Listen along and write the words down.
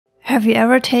Have you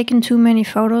ever taken too many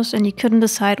photos and you couldn't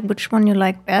decide which one you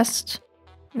like best?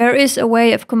 There is a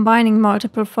way of combining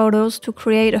multiple photos to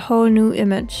create a whole new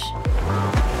image.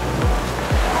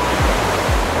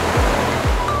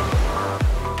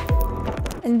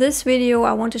 In this video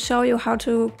I want to show you how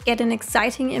to get an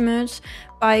exciting image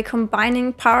by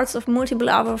combining parts of multiple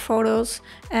other photos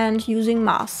and using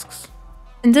masks.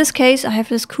 In this case I have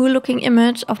this cool looking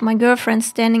image of my girlfriend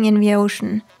standing in the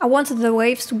ocean. I wanted the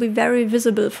waves to be very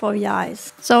visible for the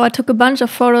eyes. So I took a bunch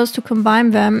of photos to combine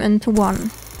them into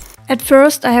one. At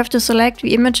first I have to select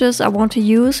the images I want to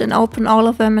use and open all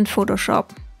of them in Photoshop.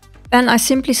 Then I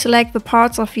simply select the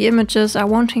parts of the images I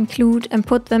want to include and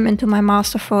put them into my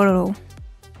master photo.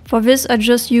 For this I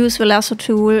just use the lasso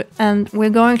tool and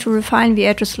we're going to refine the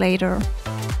edges later.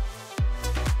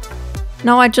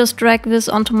 Now I just drag this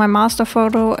onto my master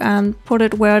photo and put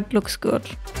it where it looks good.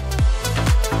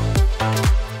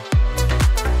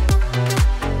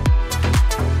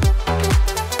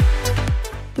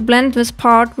 To blend this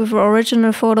part with the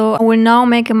original photo, I will now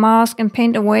make a mask and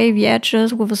paint away the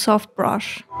edges with a soft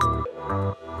brush.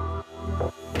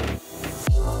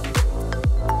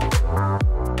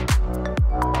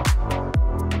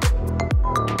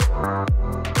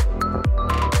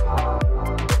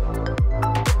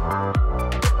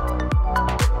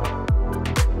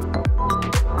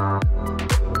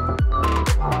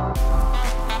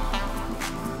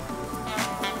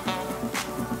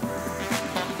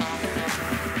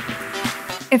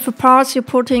 If the parts you're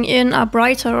putting in are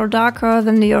brighter or darker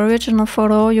than the original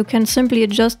photo, you can simply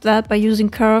adjust that by using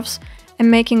curves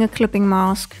and making a clipping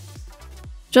mask.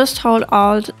 Just hold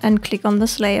Alt and click on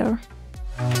this layer.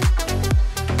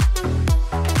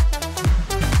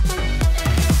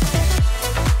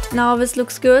 Now this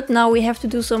looks good, now we have to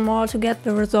do some more to get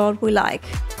the result we like.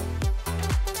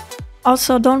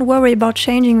 Also, don't worry about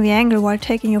changing the angle while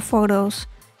taking your photos,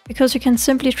 because you can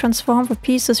simply transform the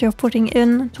pieces you're putting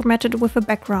in to match it with the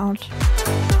background.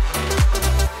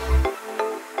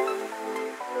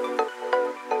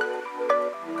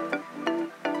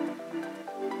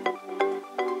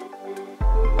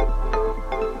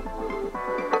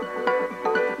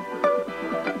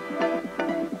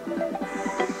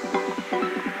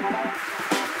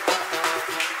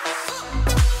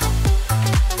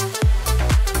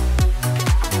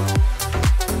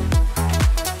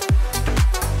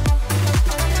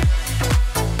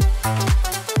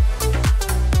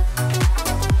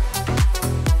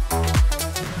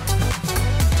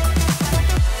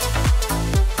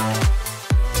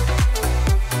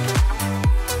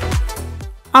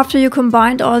 After you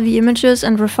combined all the images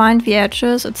and refined the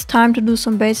edges, it's time to do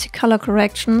some basic color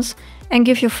corrections and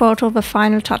give your photo the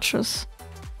final touches.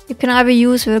 You can either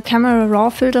use the Camera Raw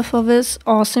filter for this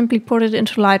or simply put it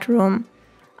into Lightroom.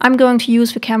 I'm going to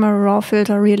use the Camera Raw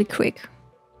filter really quick.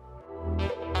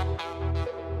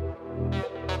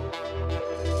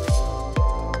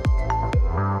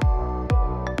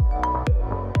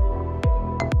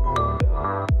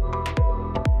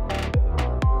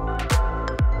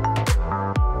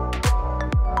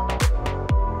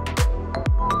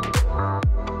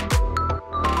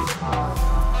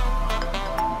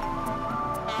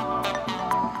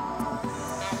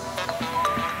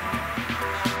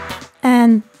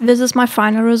 And this is my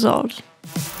final result.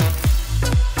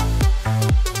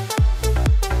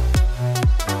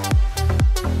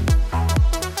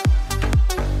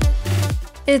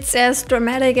 It's as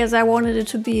dramatic as I wanted it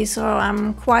to be, so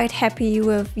I'm quite happy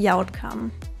with the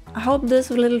outcome. I hope this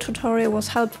little tutorial was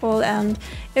helpful, and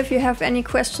if you have any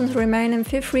questions remaining,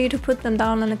 feel free to put them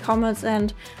down in the comments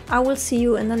and I will see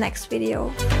you in the next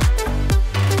video.